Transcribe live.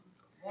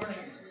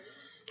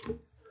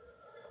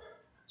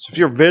So if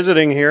you're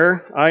visiting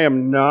here, I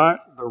am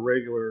not the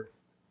regular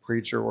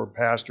preacher or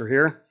pastor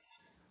here.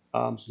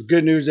 So the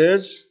good news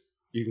is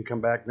you can come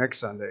back next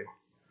Sunday.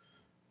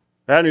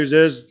 Bad news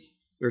is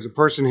there's a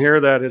person here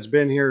that has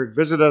been here,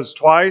 visited us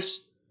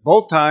twice.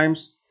 Both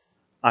times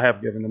I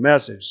have given the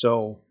message,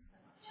 so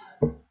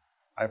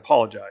I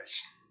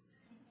apologize.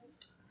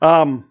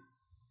 So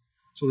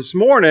this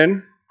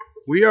morning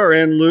we are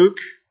in Luke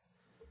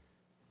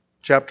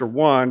chapter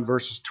 1,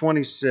 verses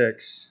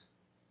 26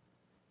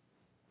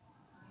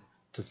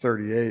 to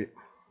 38.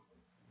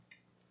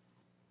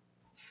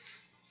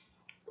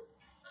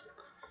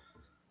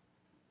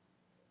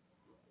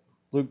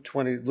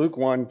 Luke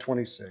 1,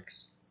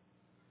 26.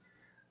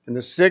 In the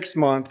 6th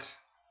month,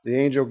 the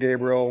angel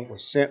Gabriel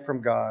was sent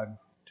from God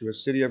to a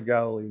city of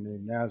Galilee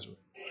named Nazareth,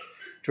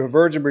 to a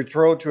virgin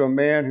betrothed to a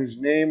man whose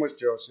name was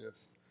Joseph,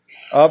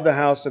 of the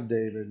house of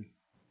David.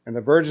 And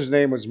the virgin's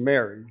name was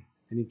Mary.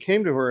 And he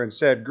came to her and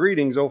said,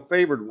 "Greetings, O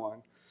favored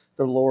one,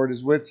 the Lord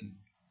is with you."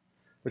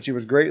 But she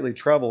was greatly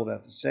troubled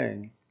at the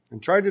saying,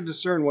 and tried to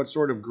discern what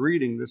sort of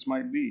greeting this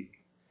might be.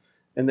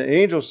 And the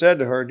angel said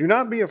to her, "Do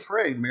not be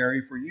afraid,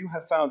 Mary, for you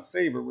have found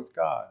favor with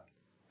God.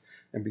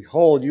 And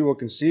behold, you will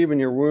conceive in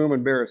your womb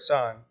and bear a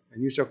son,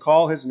 and you shall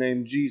call his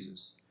name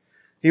Jesus.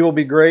 He will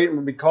be great and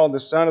will be called the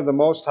Son of the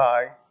Most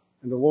High,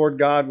 and the Lord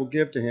God will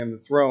give to him the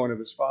throne of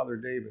his father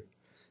David.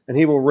 And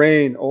he will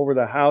reign over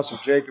the house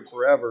of Jacob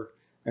forever,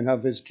 and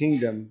of his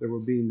kingdom there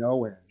will be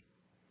no end."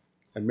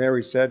 And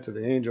Mary said to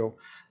the angel,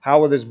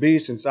 "How will this be,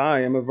 since I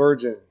am a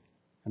virgin?"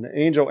 And the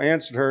angel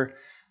answered her,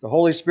 "The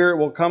Holy Spirit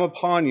will come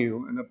upon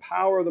you, and the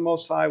power of the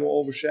Most High will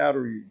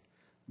overshadow you.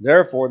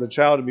 Therefore the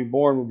child to be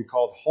born will be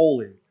called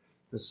Holy,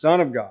 the Son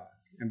of God.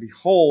 And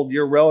behold,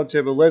 your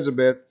relative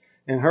Elizabeth,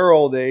 in her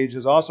old age,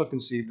 has also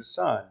conceived a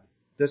son.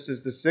 This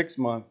is the 6th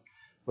month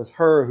with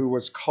her who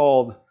was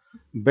called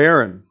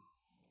barren.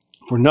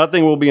 For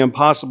nothing will be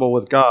impossible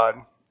with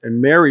God."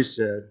 And Mary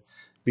said,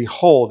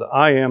 "Behold,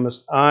 I am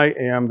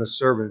the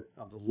servant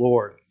of the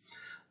Lord.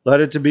 Let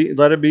it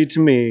be to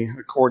me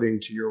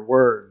according to your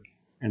word."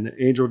 And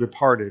the angel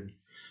departed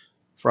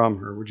from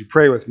her. Would you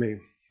pray with me?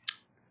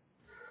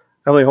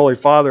 Heavenly Holy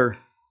Father,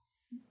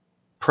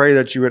 pray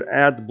that you would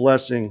add the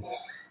blessing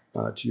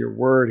to your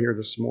word here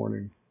this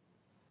morning.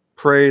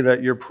 Pray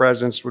that your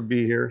presence would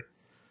be here.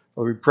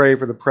 Father, we pray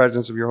for the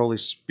presence of your Holy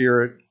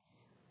Spirit.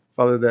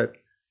 Father, that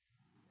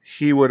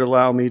he would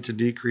allow me to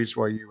decrease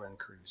while you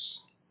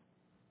increase.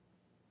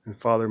 And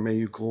Father, may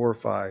you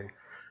glorify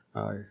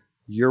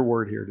your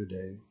word here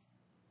today.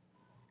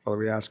 Father,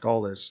 we ask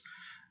all this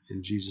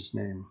in Jesus'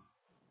 name.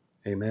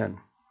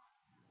 Amen.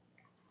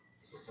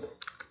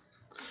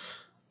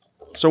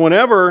 So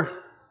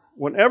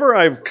whenever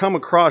I've come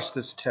across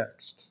this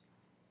text,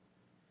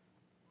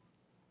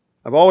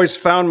 I've always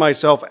found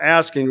myself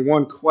asking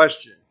one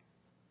question.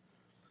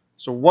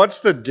 So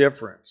what's the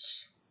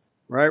difference?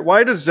 Right?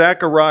 Why does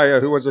Zechariah,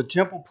 who was a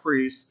temple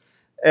priest,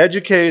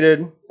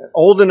 educated,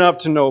 old enough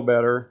to know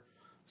better,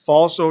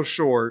 fall so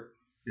short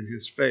in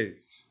his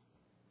faith?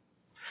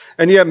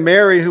 And yet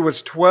Mary, who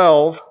was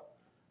 12,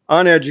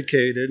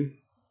 uneducated,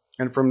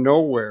 and from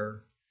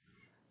nowhere,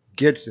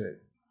 gets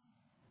it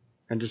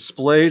and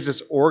displays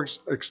this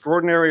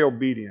extraordinary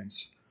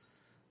obedience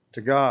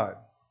to God.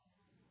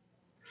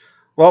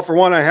 Well, for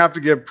one, I have to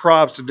give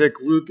props to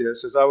Dick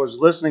Lucas. As I was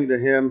listening to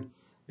him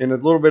in a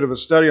little bit of a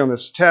study on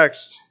this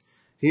text,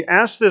 he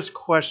asked this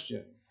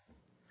question: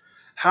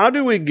 how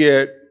do we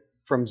get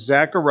from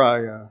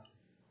Zechariah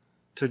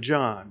to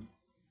John?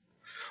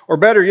 Or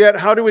better yet,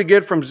 how do we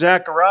get from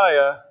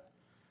Zechariah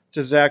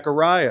to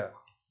Zechariah?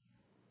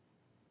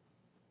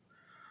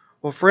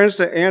 Well, friends,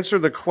 to answer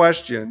the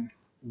question,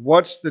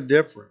 what's the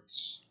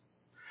difference?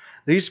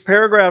 These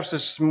paragraphs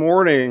this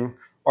morning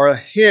are a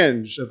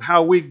hinge of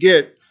how we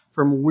get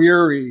from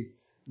weary,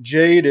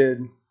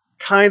 jaded,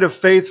 kind of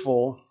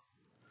faithful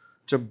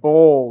to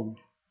bold,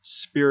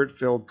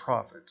 spirit-filled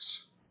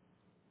prophets.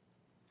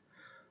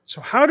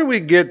 So how do we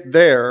get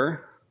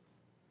there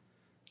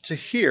to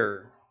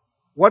here?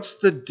 What's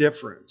the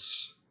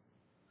difference?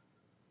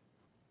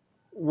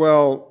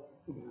 Well,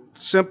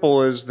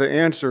 simple as the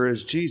answer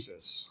is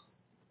Jesus.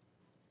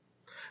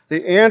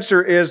 The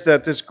answer is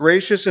that this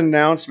gracious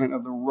announcement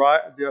of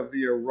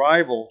the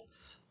arrival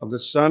of the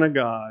Son of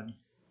God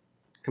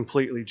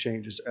completely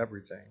changes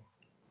everything.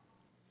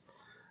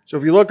 So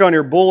if you look on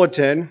your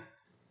bulletin,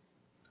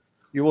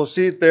 you will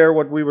see there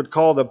what we would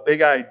call the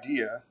big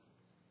idea.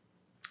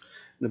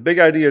 The big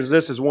idea is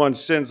this, is one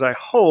sentence, I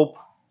hope,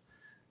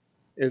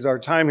 is our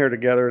time here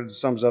together. It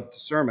sums up the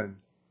sermon.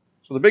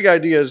 So the big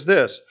idea is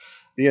this: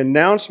 the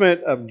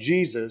announcement of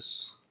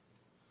Jesus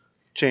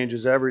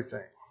changes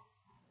everything.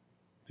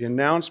 The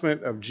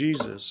announcement of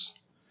Jesus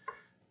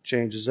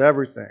changes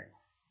everything.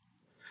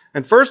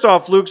 And first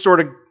off, Luke sort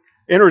of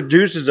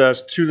introduces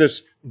us to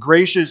this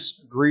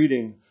gracious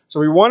greeting. So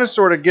we want to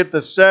sort of get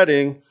the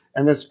setting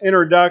and this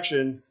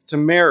introduction to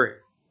Mary.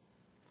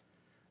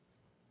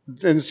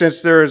 And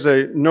since there is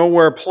a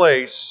nowhere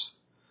place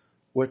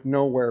with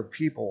nowhere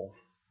people.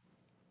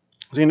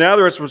 See,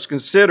 Nazareth was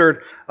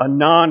considered a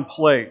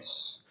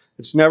non-place.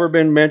 It's never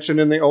been mentioned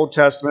in the Old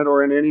Testament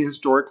or in any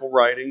historical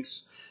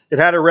writings. It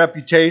had a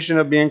reputation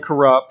of being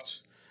corrupt,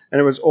 and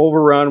it was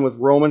overrun with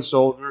Roman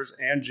soldiers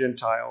and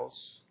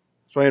Gentiles.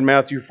 So in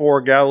Matthew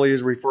 4, Galilee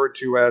is referred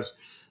to as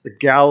the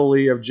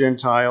Galilee of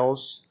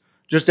Gentiles,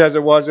 just as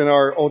it was in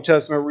our Old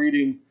Testament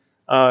reading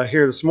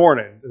here this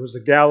morning. It was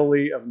the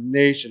Galilee of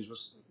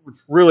nations, which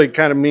really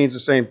kind of means the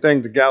same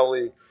thing, the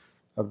Galilee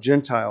of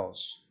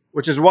Gentiles.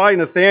 Which is why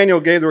Nathanael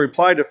gave the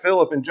reply to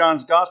Philip in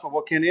John's Gospel,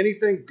 well, can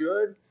anything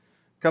good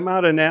come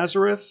out of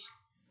Nazareth?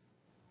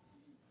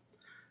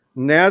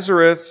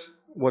 Nazareth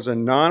was a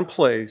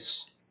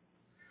non-place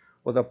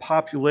with a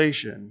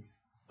population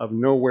of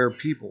nowhere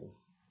people.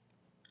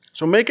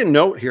 So make a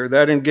note here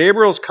that in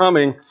Gabriel's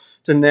coming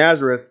to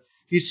Nazareth,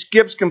 he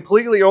skips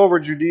completely over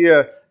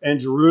Judea and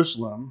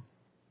Jerusalem,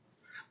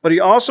 but he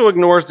also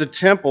ignores the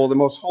temple, the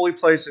most holy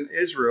place in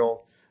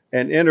Israel,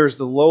 and enters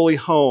the lowly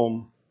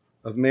home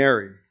of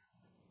Mary.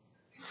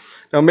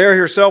 Now, Mary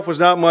herself was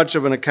not much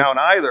of an account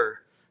either.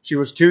 She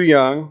was too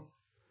young.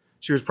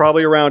 She was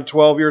probably around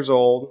 12 years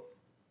old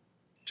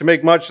to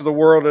make much of the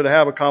world or to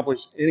have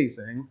accomplished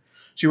anything.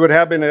 She would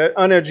have been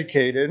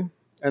uneducated,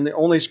 and the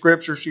only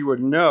scripture she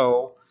would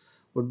know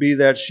would be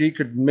that she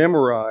could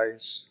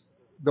memorize.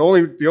 The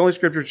only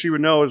scripture she would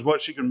know is what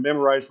she could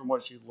memorize from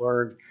what she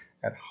learned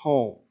at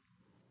home.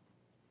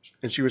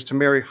 And she was to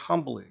marry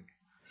humbly.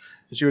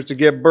 And she was to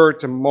give birth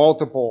to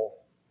multiple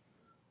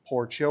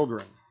poor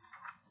children.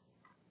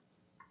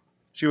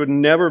 She would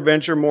never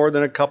venture more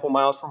than a couple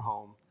miles from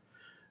home.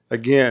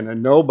 Again, a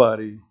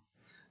nobody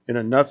in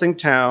a nothing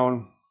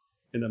town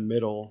in the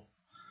middle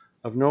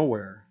of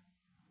nowhere.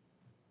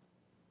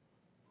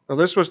 Now,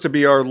 this was to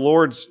be our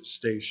Lord's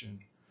station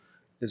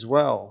as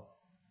well.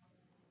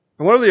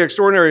 And one of the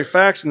extraordinary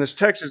facts in this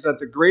text is that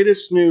the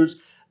greatest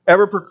news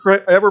ever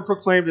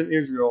proclaimed in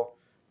Israel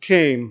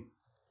came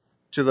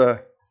to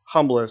the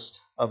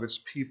humblest of its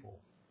people.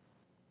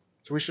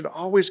 So we should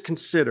always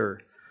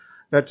consider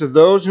that to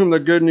those whom the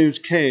good news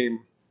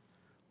came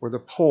were the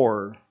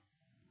poor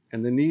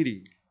and the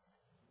needy.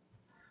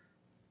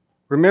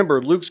 Remember,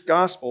 Luke's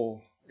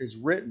gospel is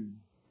written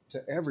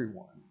to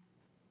everyone,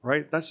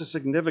 right? That's the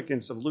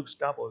significance of Luke's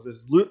gospel.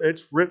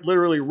 It's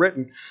literally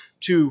written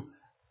to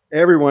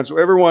everyone. So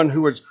everyone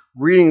who is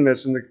reading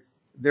this, and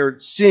they're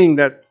seeing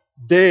that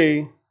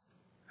they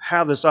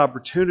have this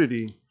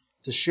opportunity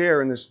to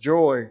share in this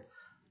joy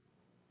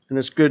and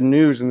this good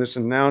news and this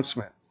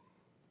announcement.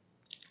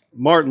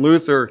 Martin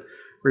Luther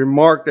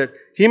remarked that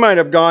he might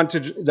have gone to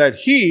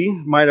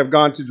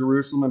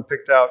Jerusalem and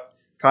picked out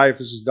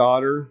Caiaphas'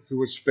 daughter, who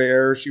was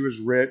fair, she was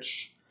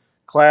rich,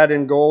 clad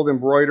in gold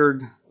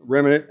embroidered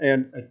raiment,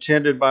 and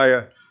attended by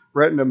a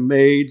retinue of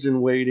maids in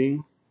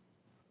waiting.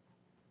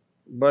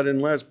 But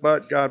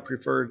God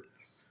preferred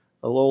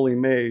a lowly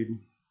maid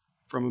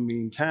from a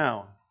mean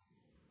town.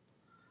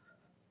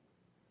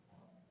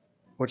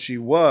 What she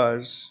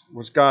was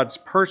God's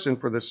person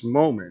for this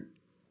moment,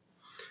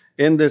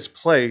 in this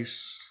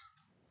place,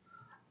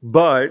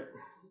 but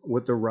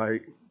with the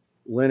right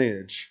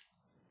lineage.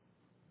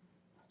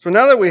 So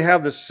now that we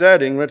have the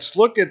setting, let's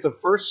look at the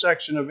first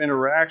section of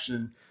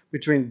interaction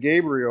between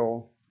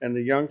Gabriel and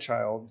the young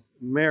child,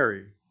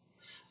 Mary.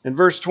 In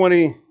verse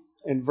 20,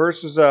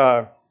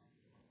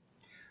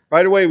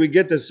 right away we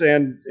get this,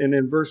 and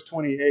in verse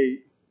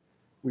 28,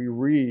 we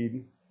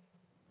read,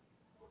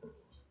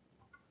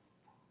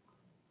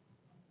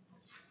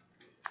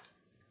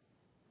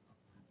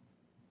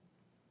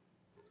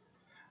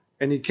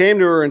 and he came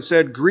to her and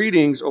said,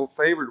 "Greetings, O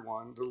favored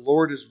one, the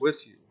Lord is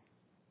with you."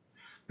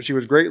 But she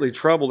was greatly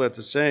troubled at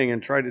the saying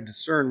and tried to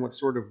discern what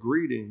sort of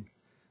greeting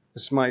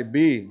this might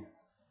be.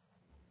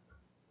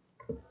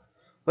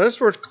 Let us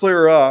first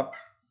clear up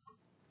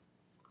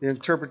the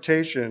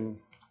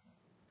interpretation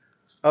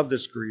of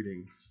this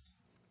greeting.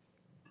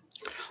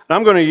 And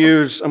I'm going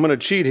to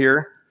cheat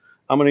here.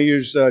 I'm going to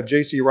use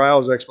J.C.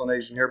 Ryle's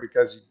explanation here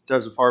because he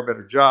does a far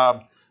better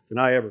job than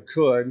I ever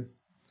could.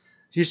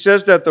 He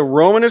says that the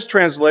Romanist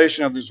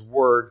translation of this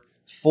word,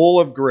 full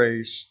of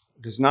grace,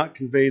 does not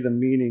convey the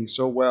meaning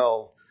so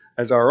well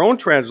as our own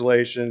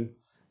translation,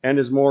 and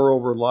is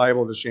moreover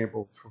liable to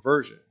shameful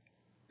perversion.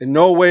 In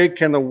no way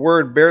can the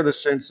word bear the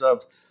sense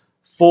of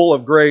full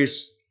of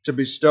grace to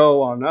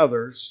bestow on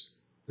others.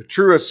 The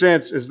truest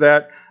sense is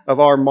that of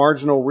our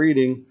marginal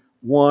reading,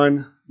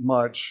 one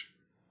much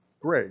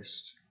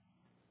graced.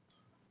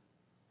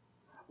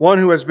 One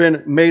who has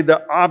been made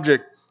the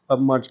object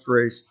of much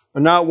grace,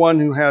 but not one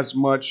who has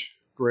much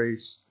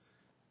grace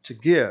to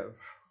give.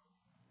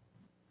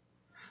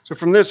 So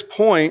from this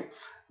point,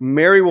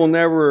 Mary will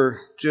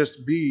never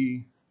just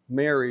be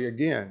Mary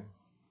again.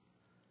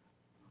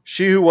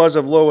 She who was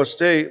of low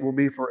estate will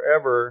be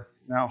forever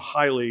now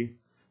highly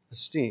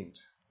esteemed.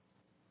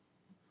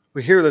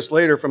 We hear this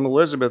later from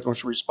Elizabeth when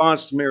she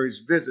responds to Mary's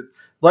visit.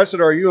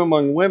 "Blessed are you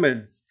among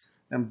women,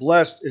 and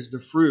blessed is the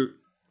fruit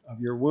of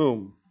your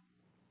womb."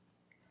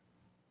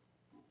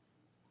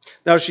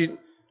 Now,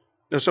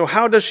 so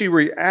how does she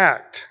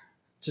react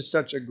to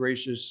such a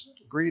gracious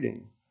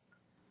greeting?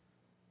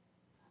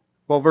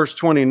 Well, verse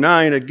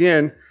 29,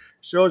 again,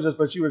 shows us,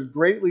 but she was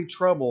greatly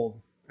troubled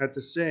at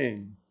the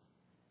saying.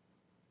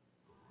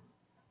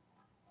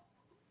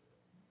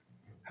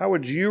 How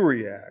would you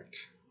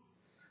react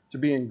to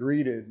being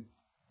greeted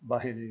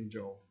by an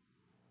angel?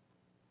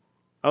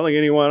 I don't think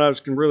anyone else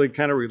can really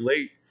kind of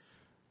relate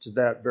to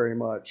that very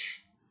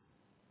much.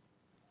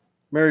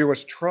 Mary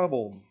was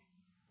troubled.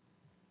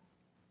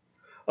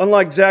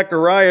 Unlike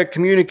Zechariah,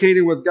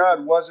 communicating with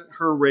God wasn't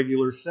her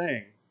regular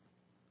thing.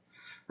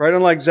 Right?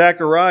 Unlike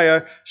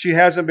Zechariah, she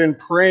hasn't been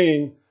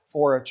praying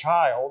for a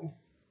child.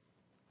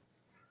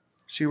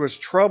 She was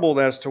troubled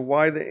as to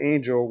why the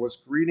angel was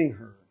greeting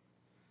her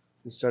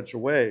in such a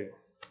way.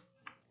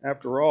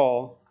 After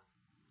all,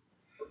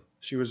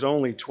 she was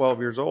only 12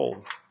 years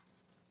old.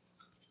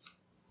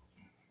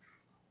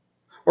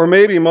 Or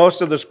maybe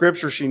most of the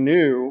scripture she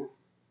knew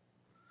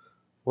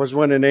was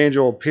when an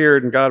angel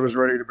appeared and God was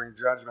ready to bring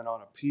judgment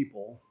on a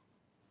people.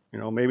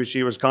 Maybe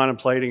she was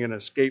contemplating an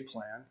escape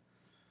plan.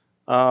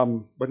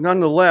 But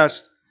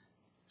nonetheless,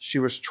 she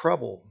was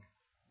troubled.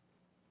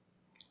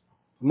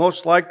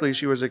 Most likely,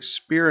 she was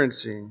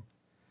experiencing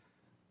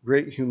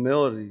great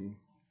humility,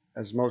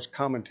 as most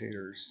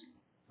commentators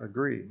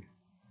agree.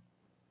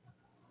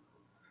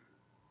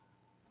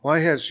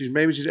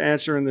 Maybe she's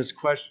answering this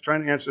question,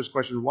 trying to answer this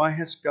question, why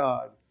has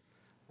God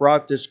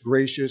brought this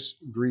gracious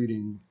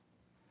greeting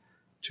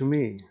to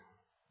me?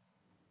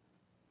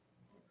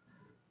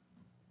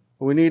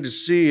 What we need to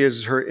see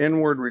is her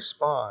inward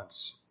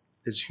response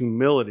is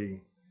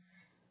humility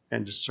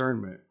and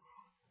discernment.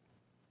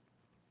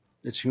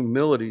 It's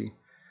humility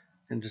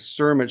and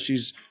discernment.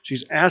 She's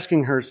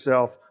asking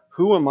herself,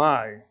 who am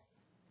I?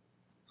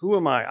 Who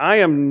am I? I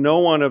am no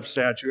one of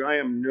stature. I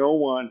am no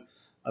one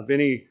of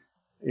any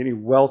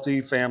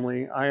wealthy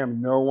family. I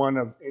am no one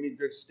of any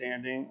good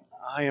standing.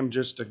 I am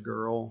just a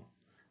girl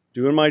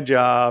doing my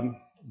job,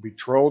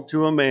 betrothed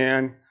to a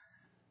man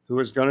who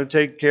is going to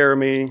take care of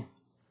me.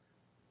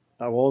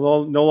 I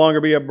will no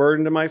longer be a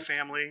burden to my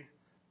family.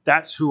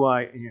 That's who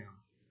I am.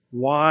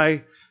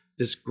 Why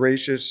this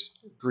gracious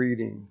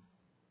greeting?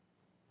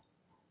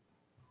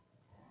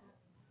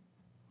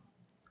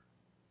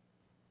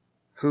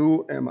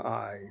 Who am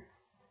I?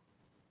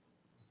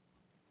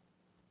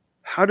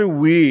 How do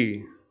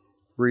we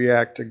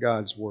react to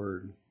God's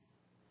word?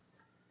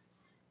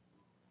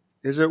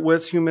 Is it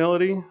with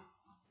humility?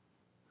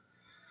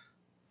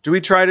 Do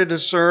we try to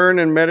discern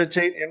and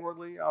meditate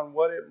inwardly on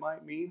what it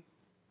might mean?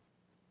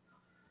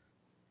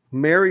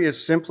 Mary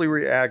is simply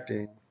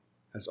reacting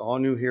as all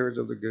new hearers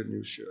of the good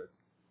news should.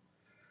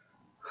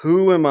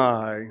 Who am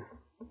I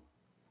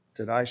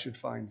that I should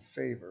find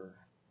favor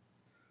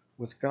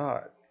with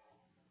God?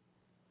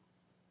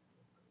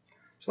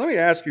 So let me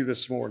ask you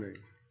this morning,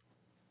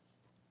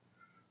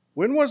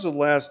 when was the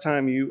last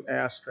time you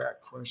asked that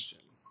question?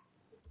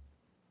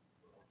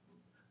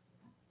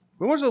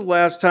 When was the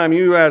last time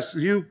you asked,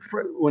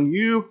 when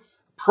you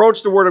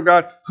approached the Word of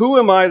God, who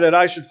am I that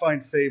I should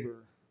find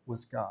favor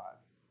with God?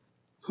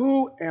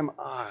 Who am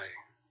I?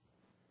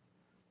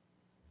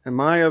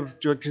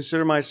 Do I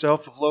consider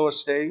myself of low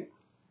estate,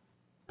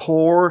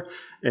 poor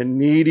and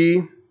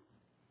needy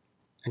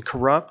and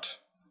corrupt?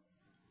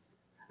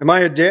 Am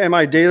I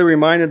daily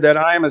reminded that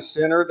I am a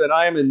sinner, that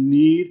I am in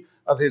need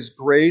of His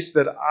grace,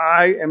 that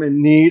I am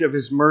in need of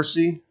His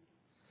mercy,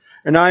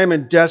 and I am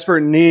in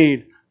desperate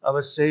need of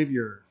a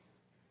Savior?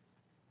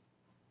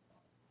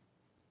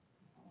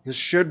 This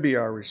should be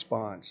our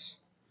response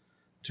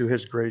to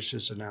His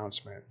gracious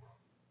announcement.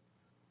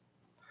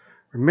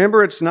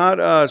 Remember, it's not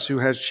us who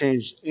has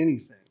changed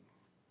anything.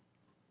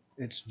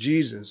 It's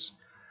Jesus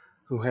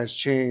who has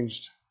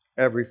changed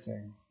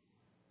everything.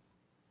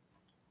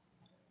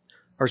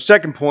 Our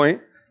second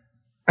point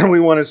we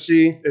want to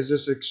see is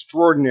this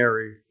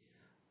extraordinary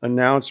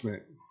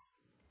announcement.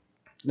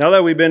 Now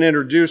that we've been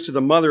introduced to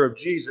the mother of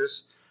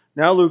Jesus,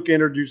 now Luke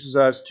introduces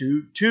us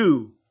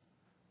to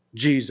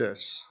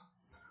Jesus,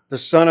 the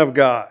Son of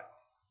God.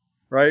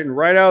 Right? And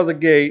right out of the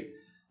gate,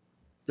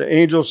 the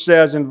angel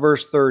says in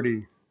verse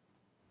 30,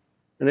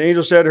 and the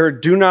angel said to her,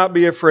 "Do not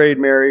be afraid,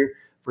 Mary,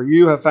 for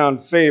you have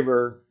found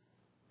favor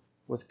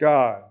with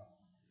God."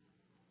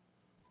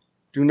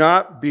 Do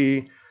not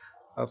be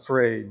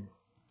afraid.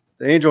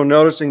 The angel,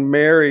 noticing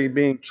Mary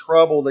being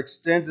troubled,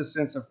 extends a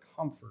sense of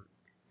comfort.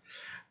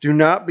 Do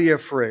not be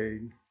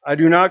afraid. I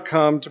do not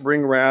come to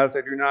bring wrath.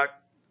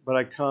 But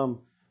I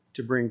come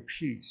to bring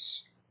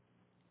peace.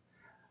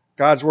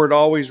 God's word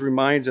always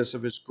reminds us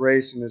of His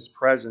grace and His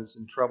presence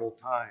in troubled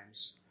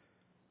times.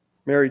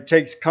 Mary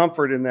takes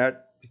comfort in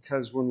that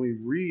because when we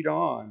read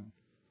on,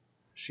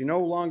 she no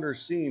longer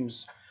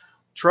seems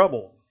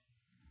troubled.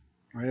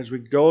 Right? As we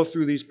go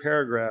through these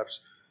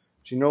paragraphs,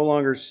 she no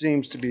longer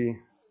seems to be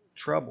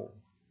troubled.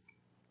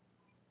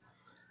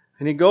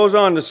 And he goes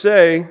on to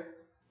say,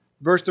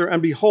 verse 3,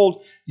 "And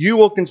behold, you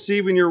will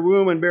conceive in your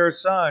womb and bear a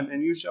son,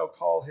 and you shall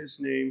call his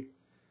name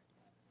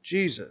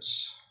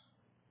Jesus."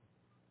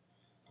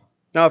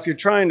 Now, if you're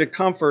trying to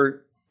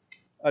comfort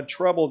a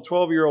troubled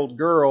 12-year-old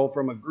girl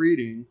from a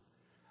greeting,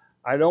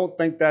 I don't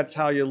think that's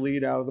how you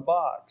lead out of the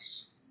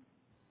box.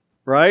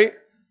 Right?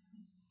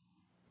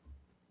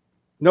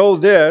 Know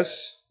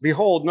this,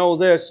 behold, know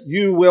this,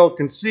 you will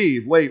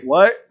conceive. Wait,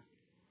 what?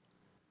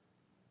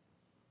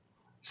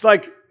 It's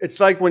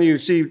like when you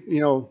see, I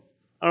don't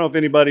know if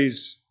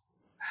anybody's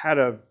had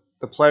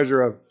the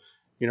pleasure of,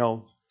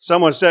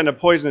 someone setting a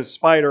poisonous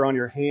spider on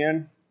your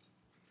hand,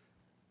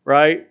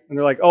 right? And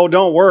they're like, oh,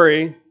 don't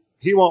worry,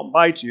 he won't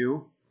bite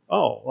you.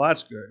 Oh, well,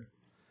 that's good.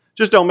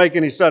 Just don't make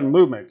any sudden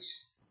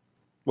movements.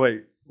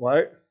 Wait,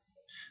 what?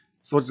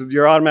 So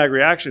your automatic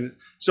reaction.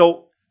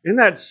 So in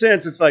that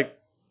sense, it's like,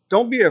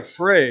 don't be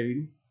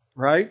afraid,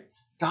 right?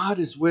 God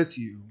is with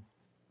you.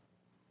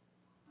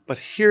 But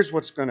here's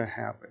what's going to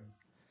happen.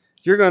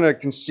 You're going to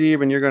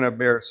conceive and you're going to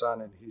bear a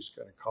son, and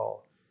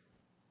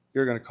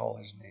you're going to call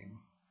his name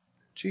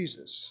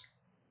Jesus.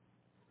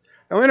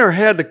 Now in her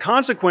head, the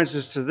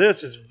consequences to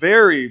this is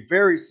very,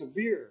 very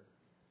severe,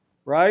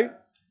 right?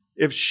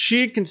 If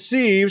she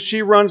conceives,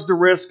 she runs the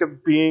risk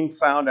of being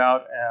found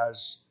out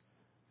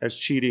as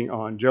cheating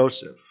on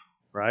Joseph,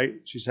 right?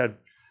 She's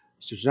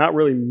not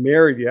really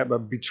married yet,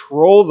 but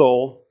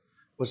betrothal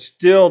was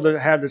still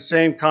had the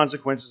same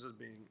consequences as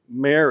being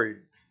married.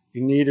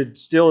 You needed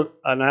still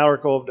an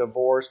article of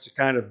divorce to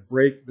kind of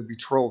break the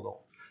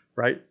betrothal,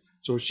 right?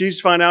 So if she's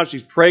found out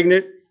she's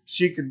pregnant,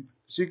 she could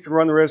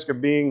run the risk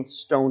of being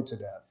stoned to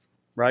death,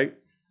 right?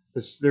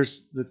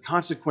 The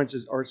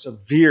consequences are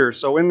severe.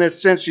 So in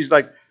this sense, she's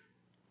like,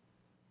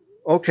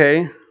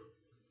 okay,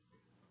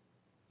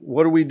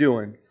 what are we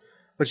doing?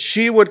 But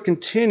she would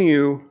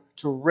continue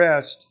to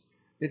rest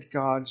in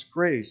God's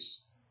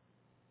grace.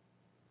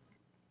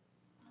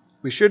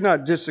 We should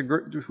not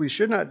disregard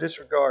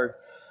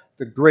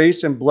the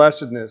grace and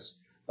blessedness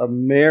of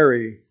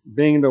Mary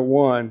being the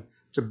one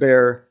to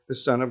bear the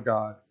Son of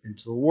God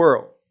into the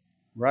world,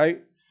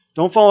 right?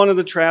 Don't fall into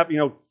the trap.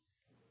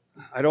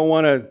 I don't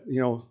want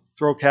to,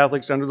 throw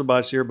Catholics under the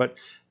bus here, but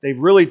they've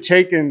really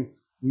taken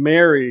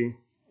Mary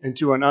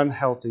into an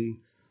unhealthy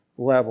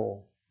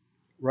level,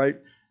 right?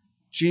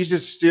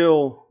 Jesus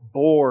still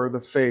bore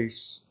the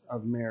face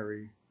of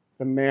Mary,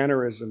 the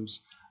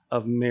mannerisms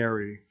of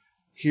Mary.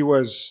 He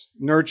was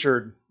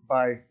nurtured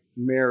by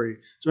Mary.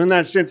 So in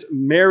that sense,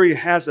 Mary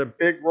has a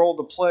big role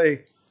to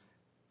play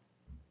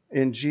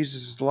in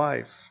Jesus'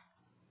 life.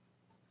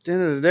 At the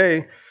end of the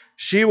day,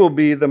 she will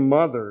be the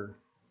mother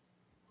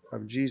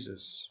of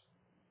Jesus.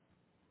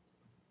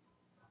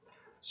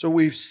 So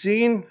we've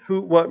seen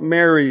what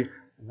Mary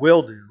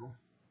will do.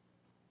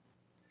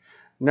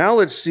 Now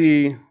let's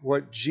see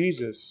what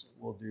Jesus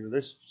will do.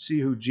 Let's see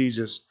who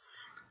Jesus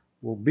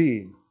will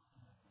be.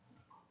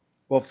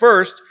 Well,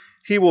 first,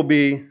 he will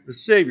be the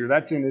Savior.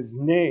 That's in his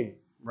name,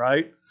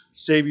 right?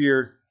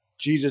 Savior,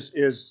 Jesus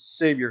is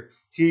Savior.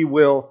 He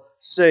will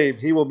save.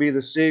 He will be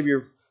the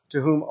Savior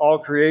to whom all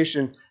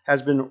creation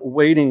has been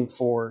waiting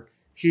for.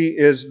 He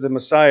is the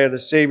Messiah, the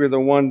Savior, the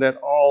one that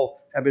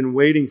all have been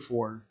waiting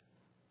for.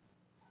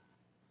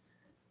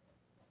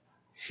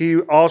 He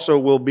also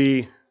will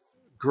be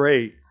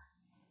great.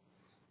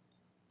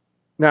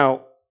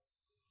 Now,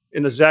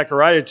 in the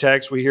Zechariah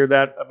text, we hear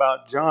that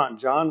about John.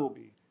 John will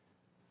be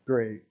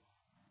great.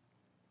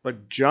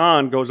 But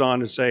John goes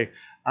on to say,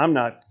 I'm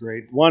not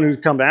great. One who's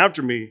come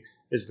after me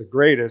is the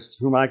greatest,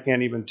 whom I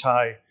can't even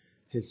tie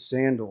his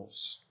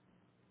sandals.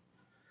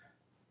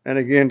 And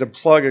again, to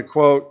plug a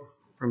quote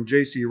from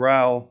J.C.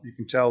 Ryle, you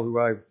can tell who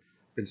I've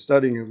been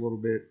studying a little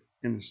bit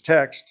in this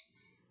text.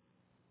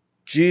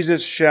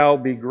 Jesus shall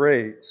be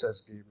great,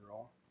 says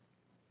Gabriel.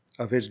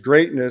 Of his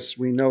greatness,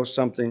 we know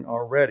something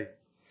already.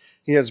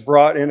 He has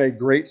brought in a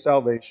great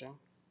salvation.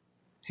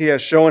 He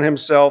has shown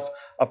himself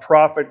a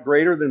prophet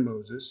greater than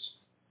Moses.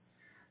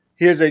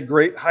 He is a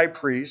great high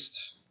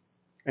priest,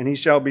 and he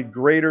shall be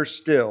greater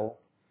still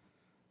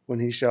when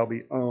he shall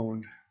be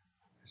owned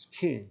as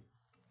king.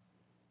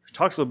 We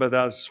talked a little bit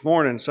about that this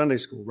morning in Sunday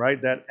school,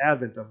 right? That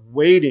advent of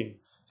waiting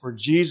for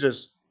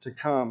Jesus to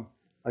come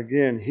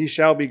again. He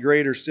shall be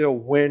greater still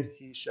when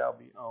he shall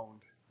be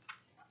owned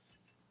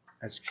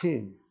as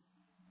king.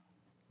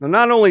 Now,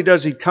 not only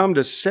does he come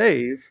to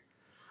save,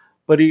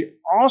 but he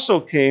also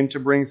came to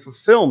bring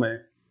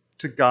fulfillment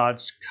to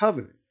God's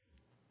covenant.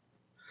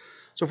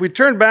 So if we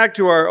turn back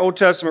to our Old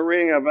Testament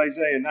reading of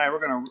Isaiah 9,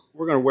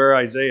 we're going to wear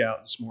Isaiah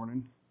out this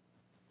morning.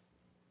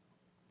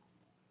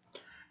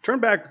 Turn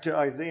back to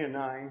Isaiah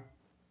 9.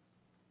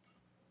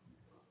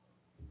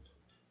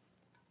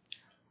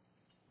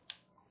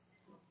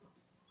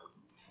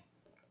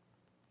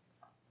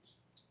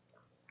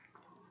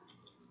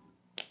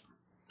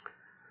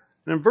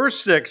 And in verse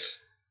 6,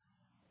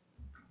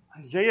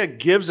 Isaiah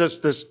gives us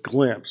this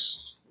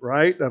glimpse,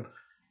 right,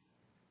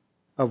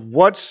 of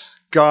what's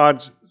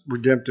God's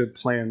redemptive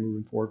plan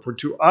moving forward. For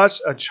to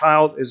us a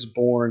child is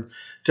born,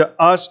 to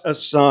us a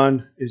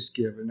son is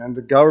given, and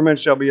the government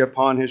shall be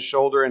upon his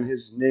shoulder, and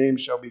his name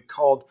shall be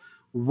called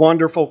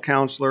Wonderful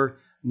Counselor,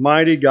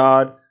 Mighty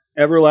God,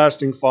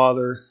 Everlasting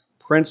Father,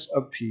 Prince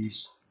of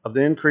Peace. Of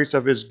the increase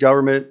of his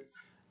government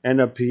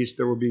and of peace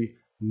there will be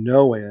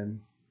no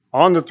end,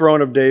 on the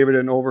throne of David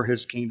and over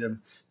his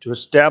kingdom, to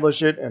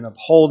establish it and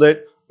uphold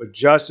it with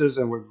justice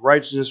and with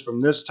righteousness from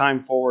this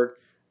time forward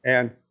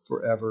and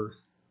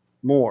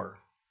forevermore.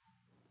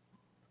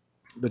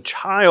 The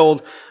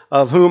child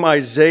of whom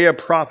Isaiah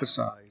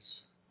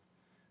prophesies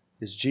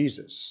is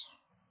Jesus.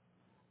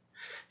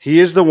 He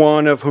is the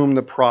one of whom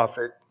the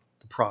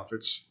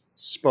prophets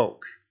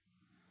spoke.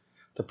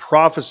 The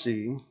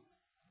prophecy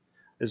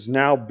is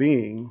now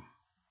being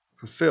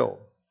fulfilled.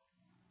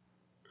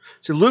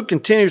 So Luke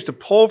continues to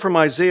pull from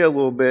Isaiah a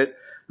little bit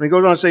when he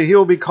goes on to say he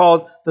will be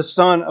called the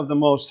Son of the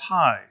Most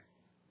High.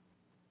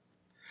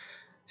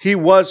 He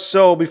was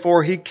so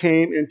before he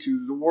came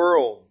into the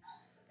world,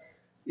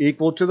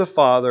 equal to the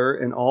Father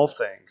in all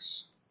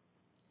things.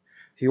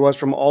 He was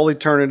from all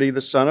eternity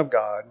the Son of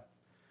God,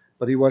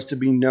 but he was to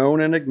be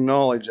known and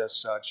acknowledged as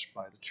such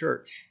by the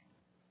church.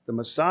 The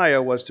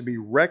Messiah was to be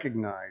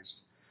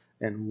recognized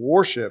and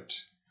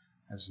worshipped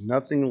as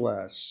nothing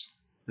less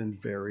than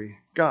very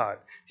God.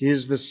 He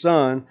is the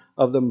Son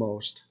of the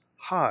Most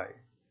High.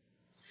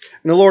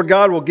 And the Lord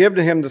God will give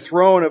to him the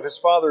throne of his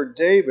father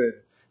David.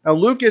 Now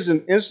Luke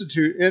isn't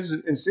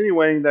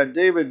insinuating that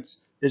David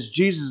is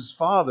Jesus'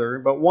 father,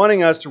 but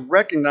wanting us to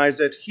recognize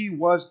that he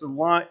was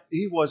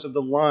of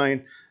the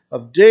line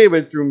of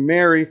David through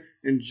Mary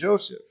and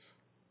Joseph,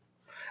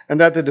 and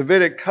that the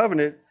Davidic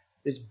covenant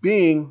is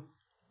being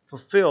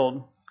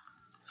fulfilled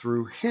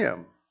through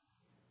him.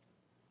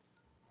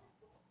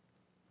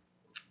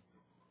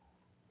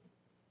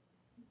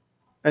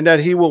 And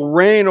that he will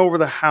reign over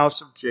the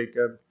house of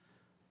Jacob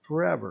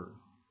forever.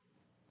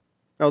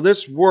 Now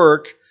this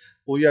work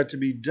will yet to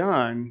be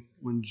done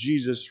when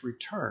Jesus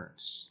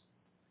returns.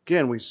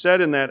 Again, we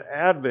said in that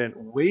Advent,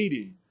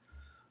 waiting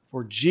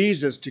for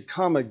Jesus to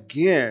come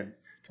again,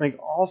 to make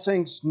all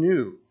things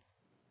new.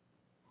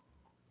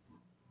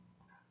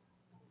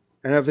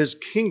 And of his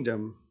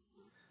kingdom,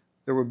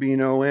 there will be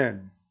no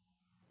end.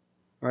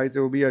 Right?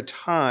 There will be a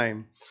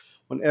time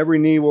when every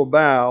knee will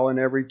bow and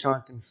every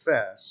tongue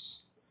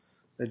confess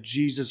that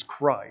Jesus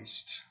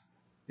Christ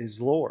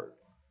is Lord.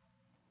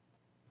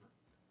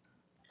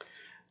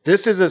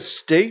 This is a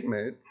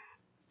statement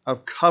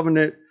of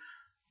covenant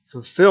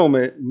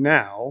fulfillment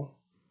now,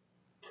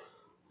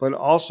 but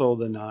also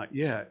the not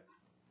yet.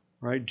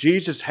 Right?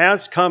 Jesus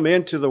has come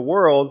into the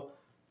world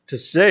to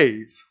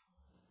save.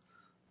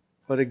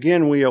 But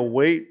again, we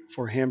await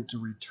for him to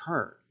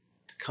return,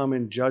 to come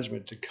in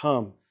judgment, to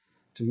come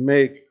to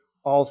make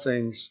all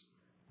things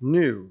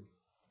new.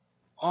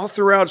 All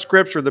throughout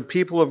Scripture, the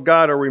people of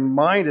God are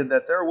reminded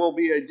that there will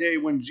be a day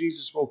when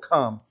Jesus will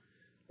come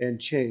and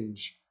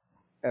change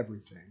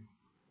everything.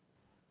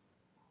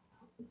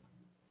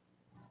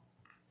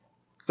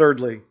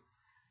 Thirdly,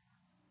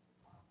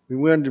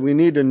 we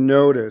need to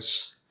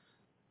notice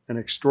an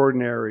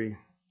extraordinary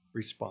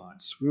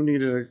response. We need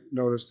to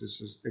notice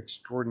this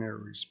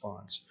extraordinary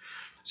response.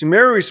 See,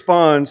 Mary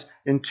responds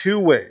in two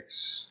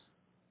ways.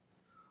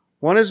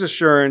 One is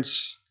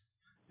assurance,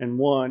 and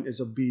one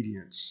is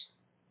obedience.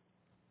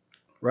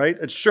 Right?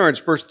 Assurance,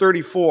 verse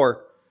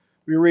 34,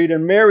 we read,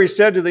 "And Mary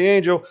said to the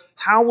angel,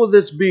 'How will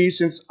this be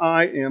since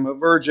I am a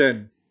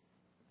virgin?'"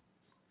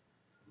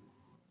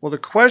 Well, the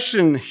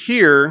question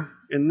here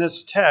in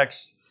this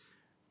text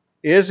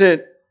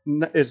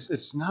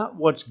it's not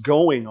what's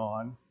going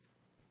on,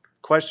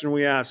 question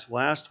we asked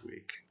last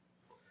week,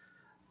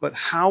 but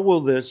how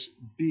will this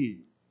be?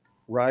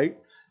 Right?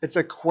 It's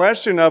a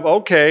question of,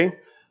 okay,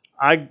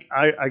 I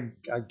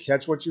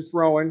catch what you're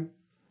throwing.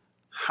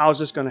 How's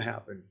this going to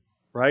happen?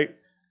 Right?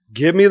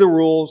 Give me the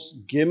rules.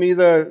 Give me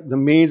the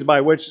means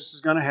by which this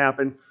is going to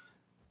happen.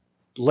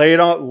 Lay it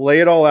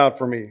all out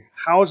for me.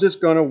 How is this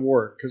going to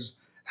work? Because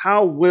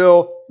how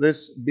will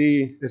this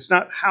be? It's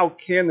not how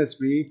can this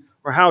be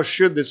or how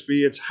should this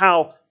be. It's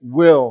how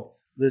will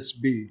this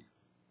be?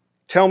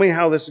 Tell me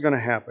how this is going to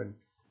happen.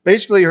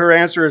 Basically, her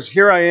answer is,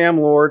 "Here I am,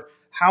 Lord.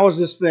 How is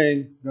this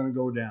thing going to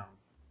go down?"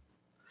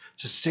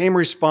 It's the same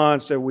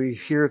response that we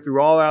hear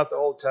throughout the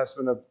Old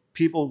Testament of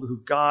people who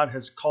God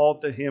has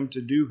called to him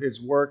to do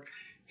his work.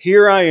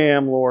 "Here I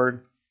am,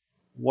 Lord.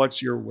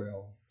 What's your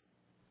will?"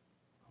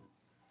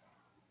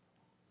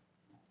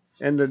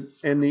 And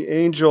the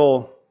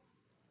angel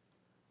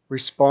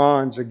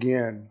responds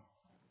again.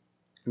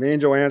 And the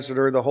angel answered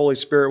her, "The Holy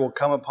Spirit will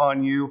come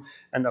upon you,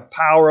 and the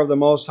power of the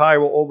Most High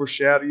will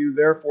overshadow you.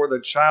 Therefore, the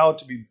child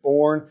to be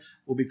born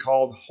will be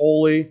called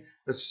Holy,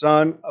 the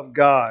Son of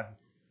God."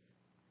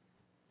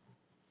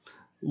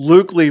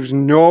 Luke leaves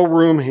no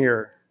room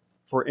here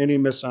for any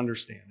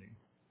misunderstanding.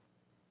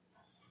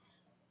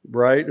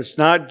 Right? It's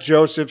not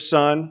Joseph's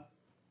son.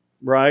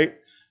 Right?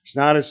 It's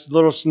not a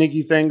little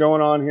sneaky thing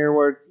going on here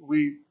where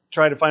we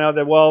try to find out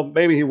that, well,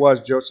 maybe he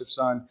was Joseph's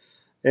son.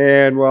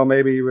 And, well,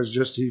 maybe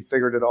he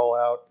figured it all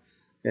out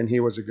and he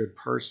was a good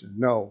person.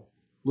 No.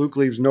 Luke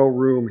leaves no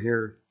room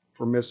here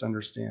for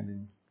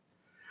misunderstanding.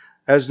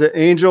 As the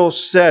angel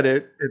said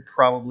it, it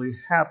probably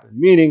happened.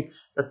 Meaning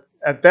that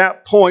at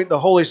that point, the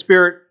Holy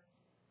Spirit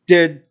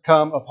did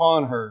come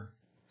upon her.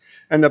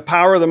 And the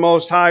power of the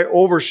Most High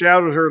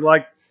overshadowed her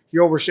like he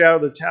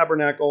overshadowed the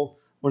tabernacle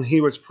when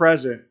he was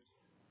present.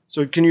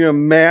 So can you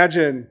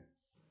imagine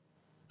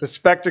the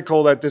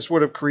spectacle that this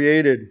would have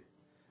created?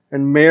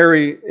 And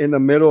Mary in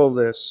the middle of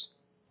this.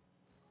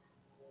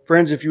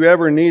 Friends, if you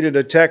ever needed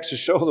a text to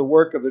show the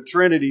work of the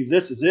Trinity,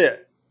 this is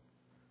it.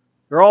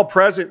 They're all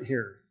present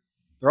here.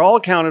 They're all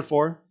accounted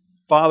for.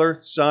 Father,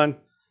 Son,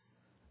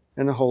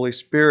 and the Holy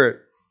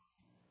Spirit.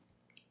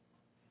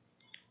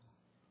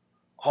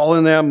 All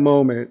in that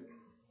moment,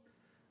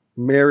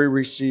 Mary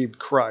received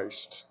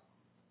Christ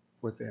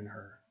within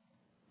her.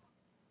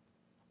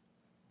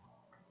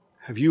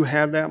 Have you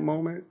had that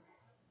moment?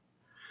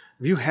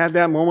 Have you had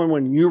that moment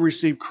when you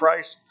received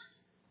Christ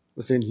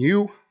within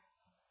you?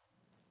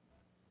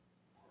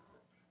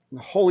 The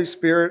Holy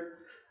Spirit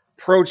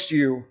approached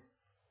you,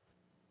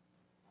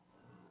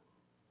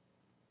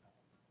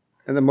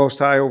 and the Most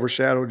High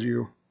overshadowed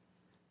you,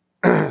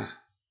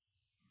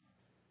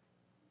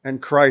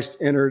 and Christ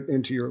entered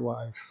into your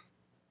life.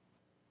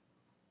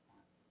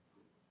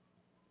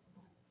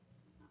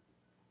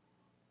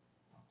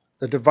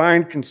 The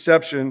divine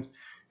conception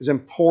is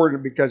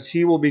important because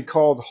he will be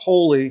called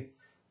holy,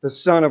 the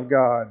Son of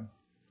God.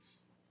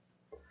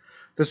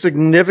 The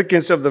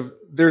significance of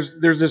there's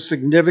the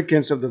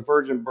significance of the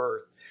virgin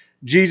birth.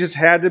 Jesus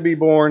had to be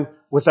born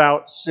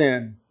without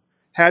sin,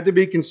 had to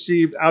be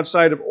conceived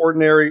outside of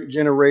ordinary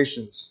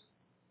generations.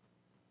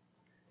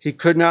 He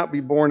could not be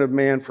born of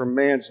man, for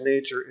man's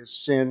nature is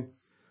sin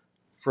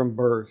from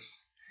birth.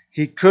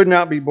 He could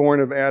not be born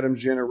of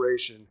Adam's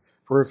generation,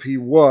 for if he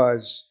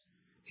was,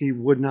 he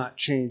would not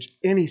change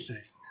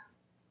anything.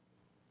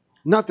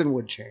 Nothing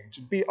would change.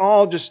 It'd be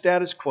all just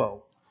status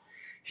quo.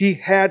 He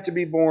had to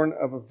be born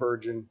of a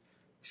virgin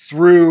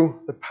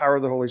through the power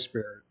of the Holy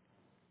Spirit,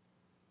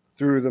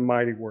 through the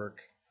mighty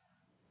work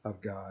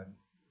of God.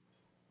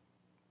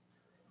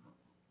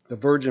 The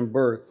virgin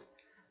birth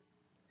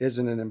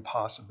isn't an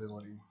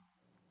impossibility.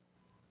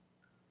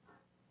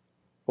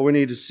 What we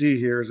need to see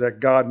here is that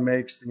God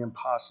makes the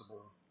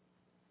impossible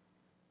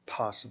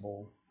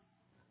possible.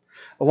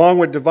 Along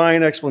with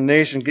divine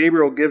explanation,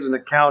 Gabriel gives an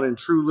account in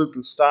true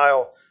Lucan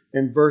style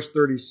in verse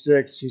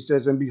 36. He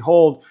says, "And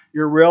behold,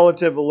 your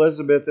relative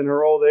Elizabeth in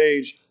her old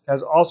age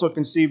has also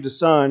conceived a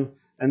son,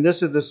 and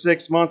this is the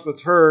 6th month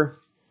with her,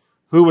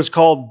 who was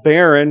called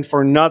barren,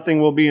 for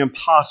nothing will be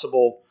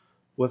impossible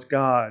with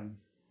God."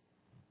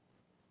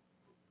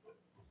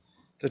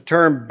 The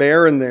term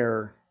barren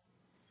there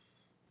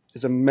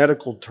is a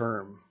medical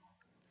term,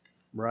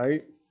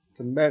 right?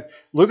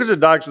 Luke is a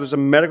doctor, there's a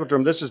medical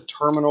term. This is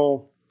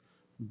terminal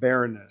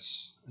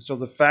barrenness. And so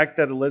the fact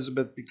that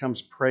Elizabeth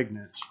becomes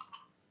pregnant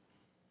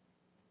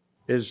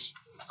is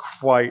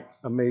quite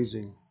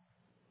amazing.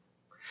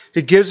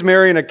 He gives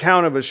Mary an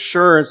account of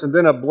assurance and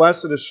then a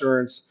blessed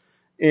assurance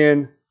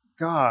in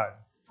God,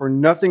 for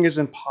nothing is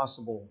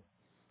impossible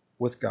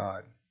with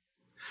God.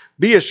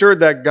 Be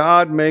assured that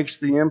God makes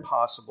the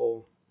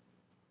impossible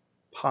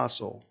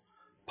possible.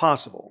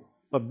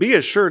 But be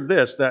assured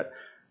this, that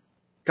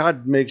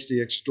God makes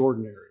the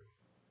extraordinary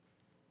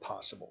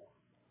possible.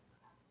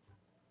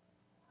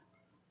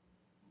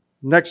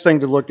 Next thing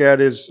to look at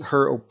is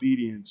her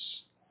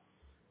obedience.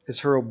 It's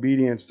her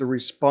obedience, the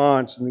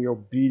response and the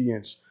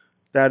obedience.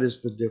 That is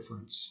the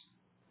difference.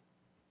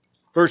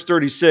 Verse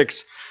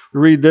 36, we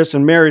read this,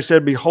 "And Mary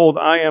said, Behold,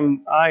 I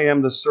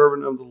am the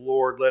servant of the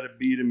Lord. Let it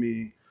be to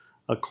me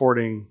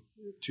according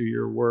to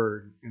your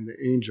word." And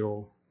the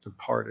angel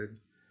departed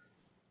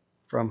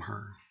from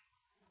her.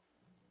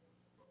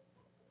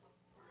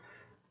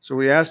 So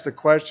we ask the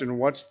question,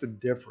 what's the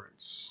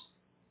difference?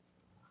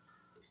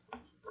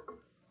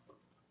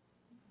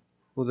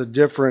 Well, the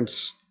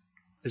difference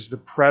is the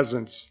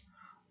presence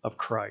of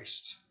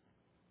Christ.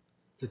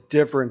 The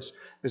difference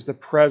is the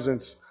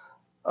presence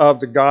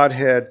of the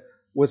Godhead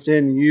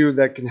within you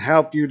that can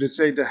help you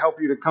to help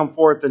you to come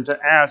forth and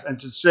to ask and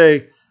to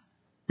say,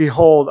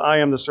 "Behold, I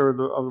am the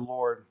servant of the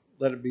Lord.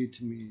 Let it be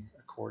to me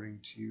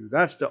according to you."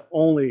 That's the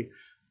only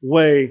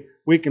way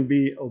we can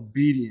be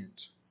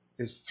obedient,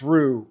 is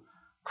through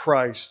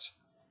Christ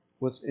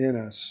within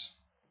us.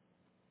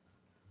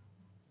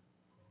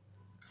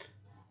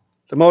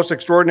 The most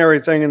extraordinary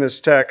thing in this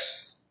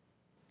text,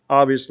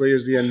 obviously,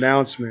 is the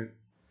announcement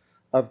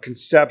of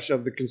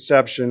the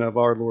conception of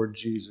our Lord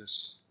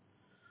Jesus.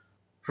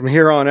 From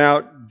here on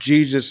out,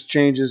 Jesus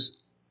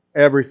changes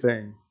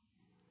everything.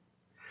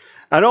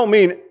 I don't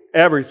mean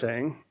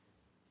everything.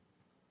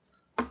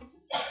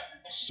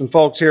 Some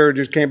folks here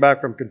just came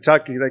back from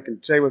Kentucky. They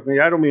can say with me,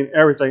 I don't mean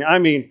everything. I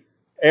mean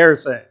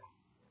everything.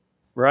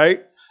 Right?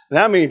 And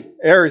that means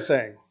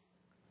everything.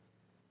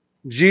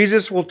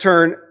 Jesus will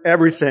turn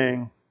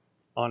everything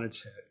on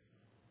its head.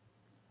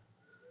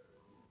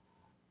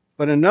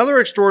 But another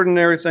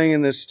extraordinary thing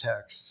in this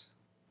text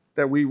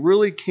that we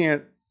really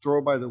can't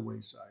throw by the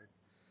wayside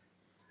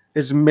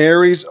is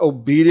Mary's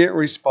obedient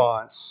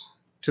response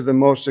to the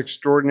most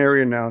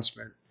extraordinary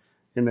announcement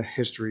in the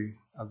history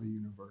of the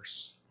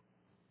universe.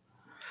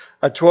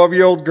 A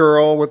 12-year-old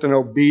girl with an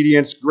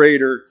obedience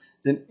greater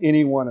than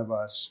any one of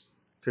us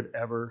could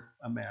ever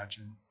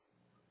imagine.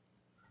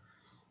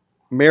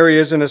 Mary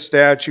isn't a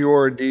statue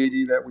or a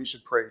deity that we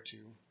should pray to,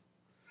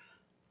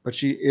 but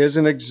she is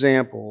an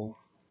example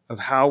of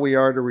how we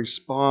are to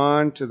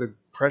respond to the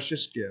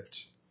precious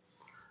gift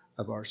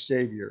of our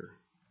Savior,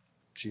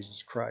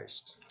 Jesus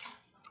Christ.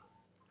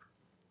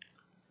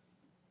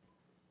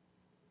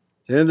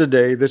 the end of the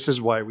day, this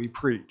is why we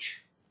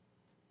preach.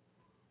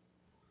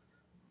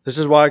 This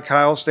is why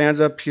Kyle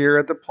stands up here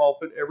at the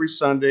pulpit every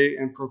Sunday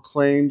and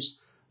proclaims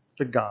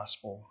the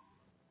gospel.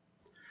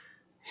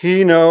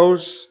 He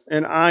knows,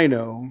 and I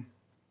know,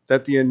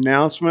 that the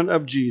announcement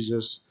of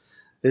Jesus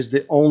is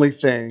the only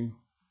thing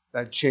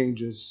that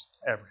changes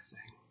everything.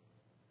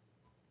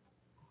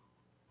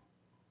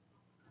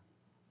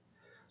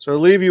 So I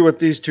leave you with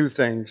these two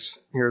things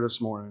here this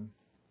morning.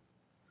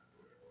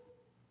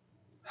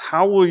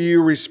 How will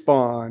you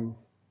respond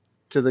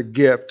to the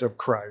gift of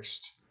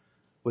Christ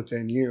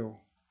within you?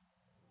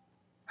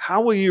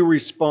 How will you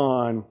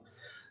respond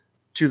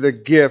to the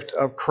gift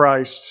of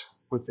Christ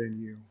within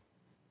you?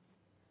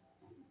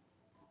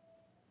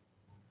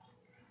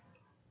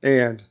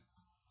 And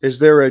is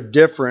there a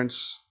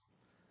difference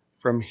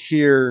from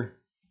here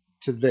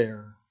to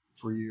there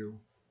for you?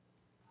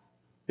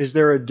 Is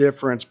there a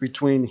difference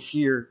between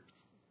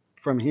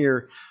from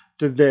here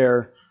to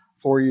there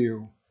for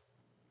you?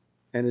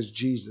 And is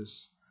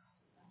Jesus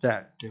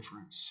that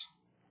difference?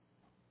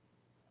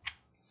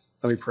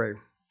 Let me pray.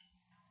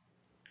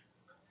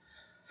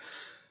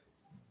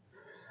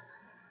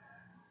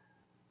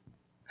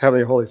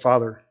 Heavenly Holy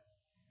Father,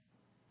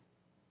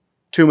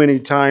 too many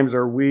times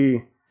are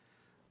we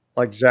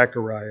like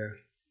Zechariah.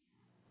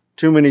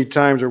 Too many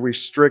times are we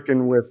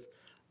stricken with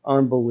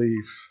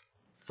unbelief,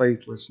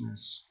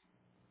 faithlessness,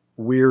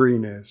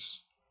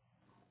 weariness.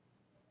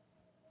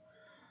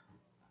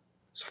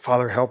 So,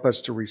 Father, help us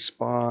to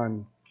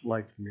respond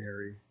like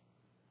Mary,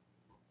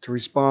 to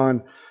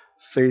respond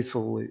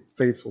faithfully,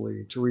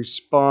 to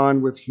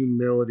respond with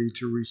humility,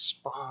 to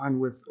respond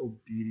with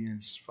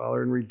obedience,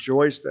 Father, and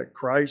rejoice that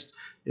Christ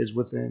is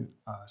within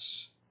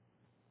us.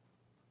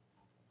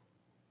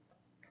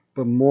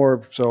 But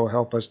more so,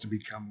 help us to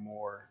become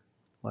more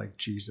like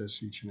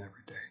Jesus each and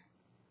every day.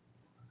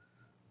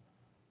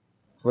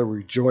 Father,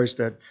 rejoice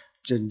that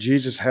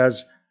Jesus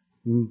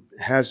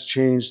has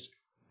changed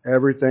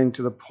everything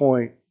to the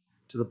point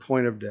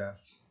of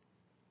death.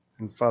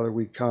 And Father,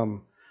 we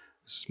come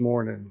this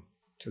morning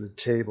to the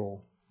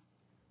table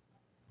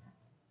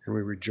and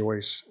we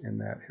rejoice in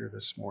that here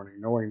this morning,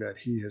 knowing that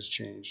He has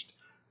changed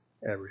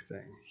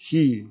everything.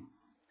 He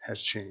has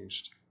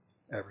changed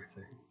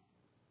everything.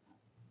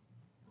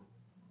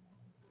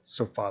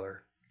 So,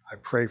 Father, I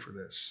pray for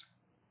this.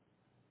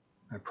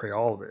 I pray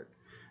all of it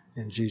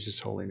in Jesus'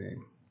 holy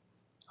name.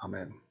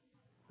 Amen.